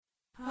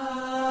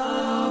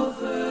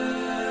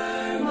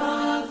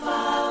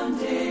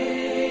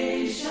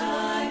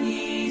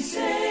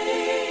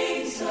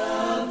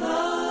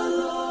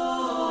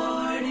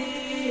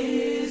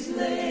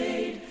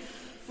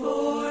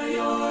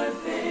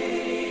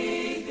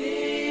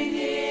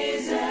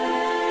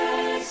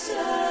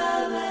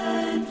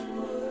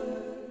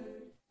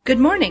Good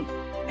morning,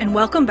 and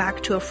welcome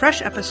back to a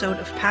fresh episode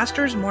of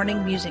Pastor's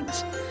Morning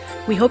Musings.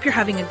 We hope you're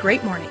having a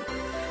great morning.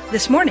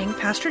 This morning,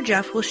 Pastor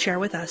Jeff will share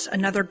with us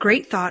another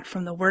great thought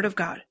from the Word of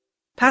God.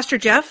 Pastor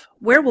Jeff,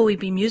 where will we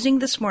be musing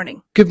this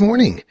morning? Good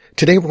morning.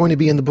 Today we're going to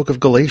be in the book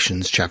of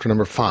Galatians, chapter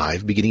number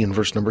 5, beginning in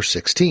verse number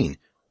 16.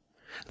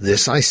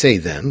 This I say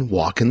then,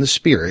 walk in the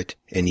Spirit,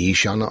 and ye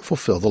shall not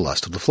fulfill the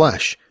lust of the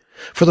flesh.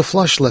 For the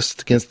flesh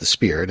lusteth against the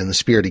Spirit, and the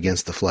Spirit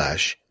against the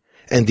flesh.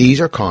 And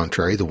these are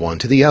contrary the one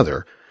to the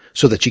other,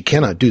 so that ye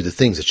cannot do the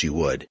things that ye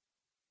would.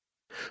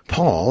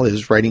 Paul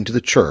is writing to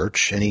the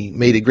church, and he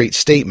made a great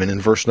statement in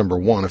verse number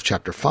 1 of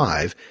chapter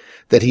 5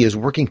 that he is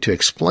working to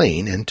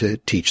explain and to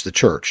teach the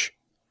church.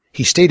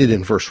 He stated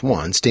in verse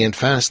 1, Stand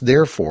fast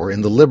therefore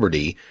in the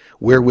liberty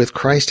wherewith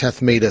Christ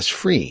hath made us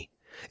free,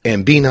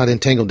 and be not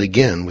entangled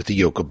again with the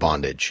yoke of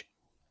bondage.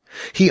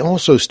 He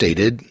also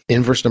stated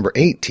in verse number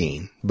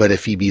 18, But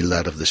if ye be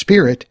led of the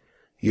Spirit,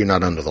 ye are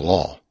not under the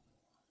law.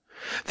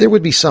 There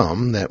would be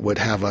some that would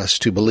have us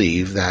to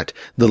believe that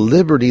the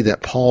liberty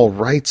that Paul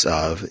writes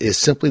of is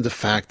simply the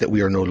fact that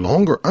we are no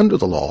longer under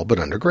the law but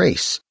under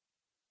grace.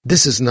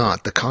 This is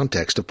not the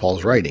context of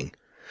Paul's writing.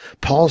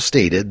 Paul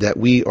stated that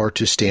we are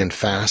to stand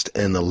fast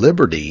in the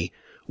liberty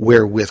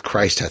wherewith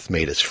Christ hath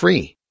made us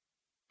free.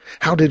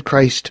 How did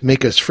Christ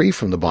make us free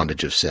from the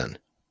bondage of sin?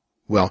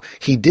 Well,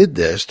 he did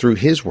this through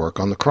his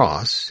work on the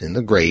cross, in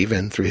the grave,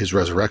 and through his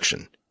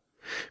resurrection.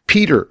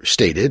 Peter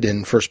stated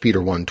in 1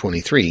 Peter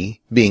 1:23,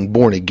 being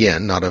born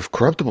again, not of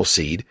corruptible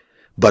seed,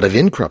 but of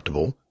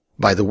incorruptible,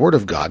 by the word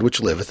of God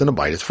which liveth and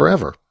abideth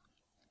forever.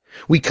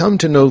 We come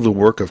to know the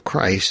work of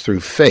Christ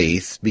through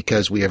faith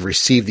because we have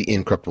received the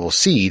incorruptible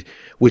seed,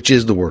 which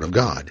is the word of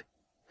God.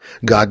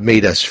 God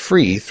made us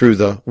free through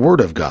the word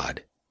of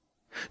God.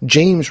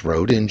 James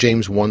wrote in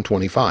James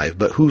 1:25,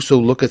 But whoso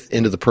looketh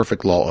into the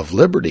perfect law of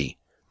liberty,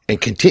 and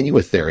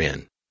continueth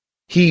therein,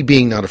 he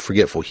being not a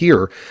forgetful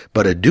hearer,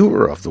 but a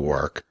doer of the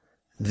work,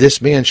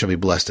 this man shall be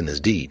blessed in his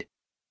deed.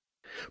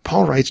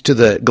 Paul writes to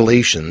the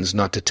Galatians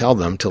not to tell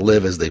them to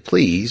live as they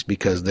please,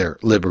 because their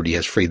liberty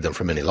has freed them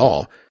from any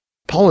law.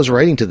 Paul is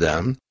writing to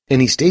them,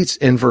 and he states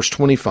in verse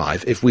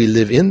 25, If we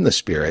live in the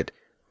Spirit,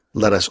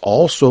 let us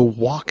also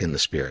walk in the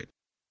Spirit.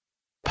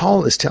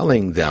 Paul is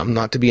telling them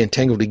not to be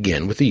entangled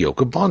again with the yoke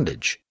of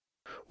bondage.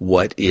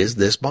 What is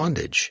this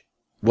bondage?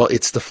 Well,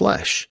 it's the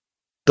flesh.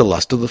 The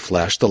lust of the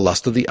flesh, the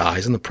lust of the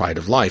eyes, and the pride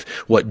of life.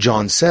 What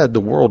John said the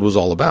world was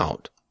all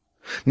about.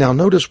 Now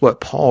notice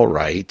what Paul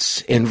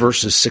writes in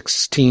verses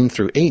 16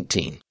 through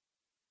 18.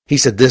 He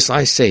said, This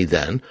I say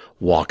then,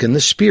 walk in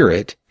the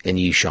Spirit, and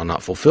ye shall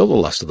not fulfill the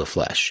lust of the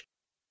flesh.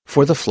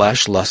 For the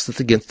flesh lusteth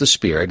against the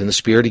Spirit, and the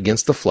Spirit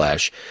against the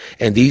flesh,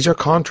 and these are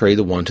contrary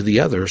the one to the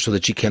other, so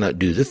that ye cannot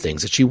do the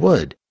things that ye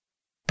would.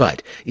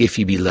 But if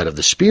ye be led of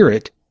the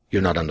Spirit, ye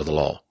are not under the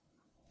law.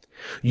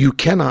 You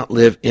cannot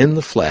live in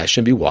the flesh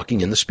and be walking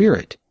in the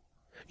Spirit.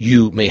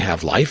 You may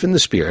have life in the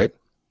Spirit,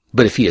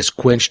 but if he is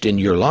quenched in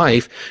your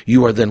life,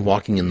 you are then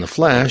walking in the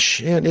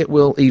flesh, and it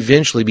will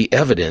eventually be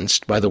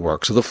evidenced by the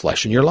works of the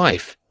flesh in your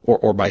life,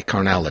 or by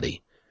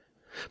carnality.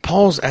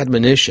 Paul's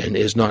admonition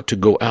is not to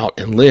go out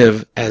and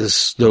live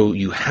as though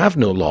you have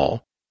no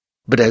law,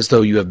 but as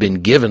though you have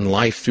been given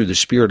life through the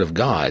Spirit of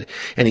God,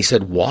 and he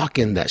said, walk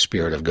in that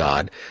Spirit of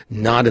God,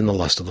 not in the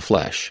lust of the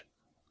flesh.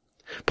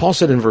 Paul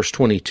said in verse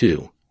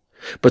 22,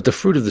 But the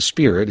fruit of the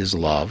Spirit is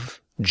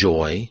love,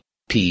 joy,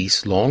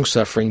 peace,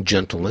 long-suffering,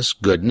 gentleness,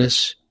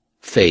 goodness,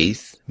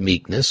 faith,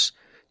 meekness,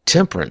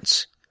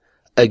 temperance.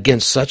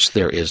 Against such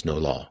there is no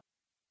law.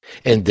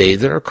 And they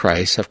that are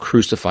Christ have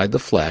crucified the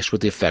flesh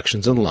with the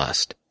affections and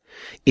lust.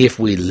 If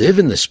we live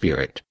in the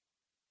Spirit,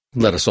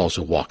 let us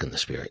also walk in the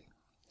Spirit.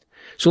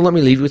 So let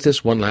me leave you with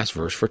this one last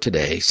verse for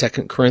today,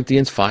 2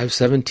 Corinthians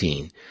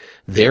 5:17.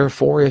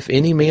 Therefore, if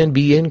any man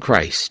be in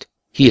Christ,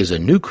 he is a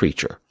new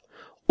creature.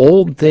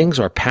 Old things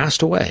are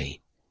passed away.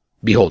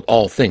 Behold,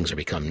 all things are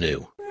become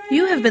new.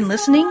 You have been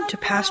listening to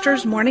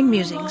Pastor's Morning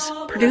Musings,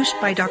 produced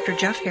by Dr.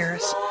 Jeff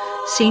Harris,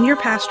 Senior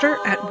Pastor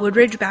at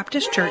Woodridge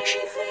Baptist Church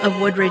of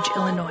Woodridge,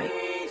 Illinois.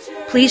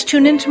 Please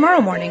tune in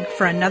tomorrow morning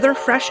for another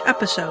fresh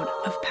episode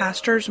of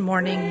Pastor's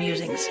Morning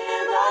Musings.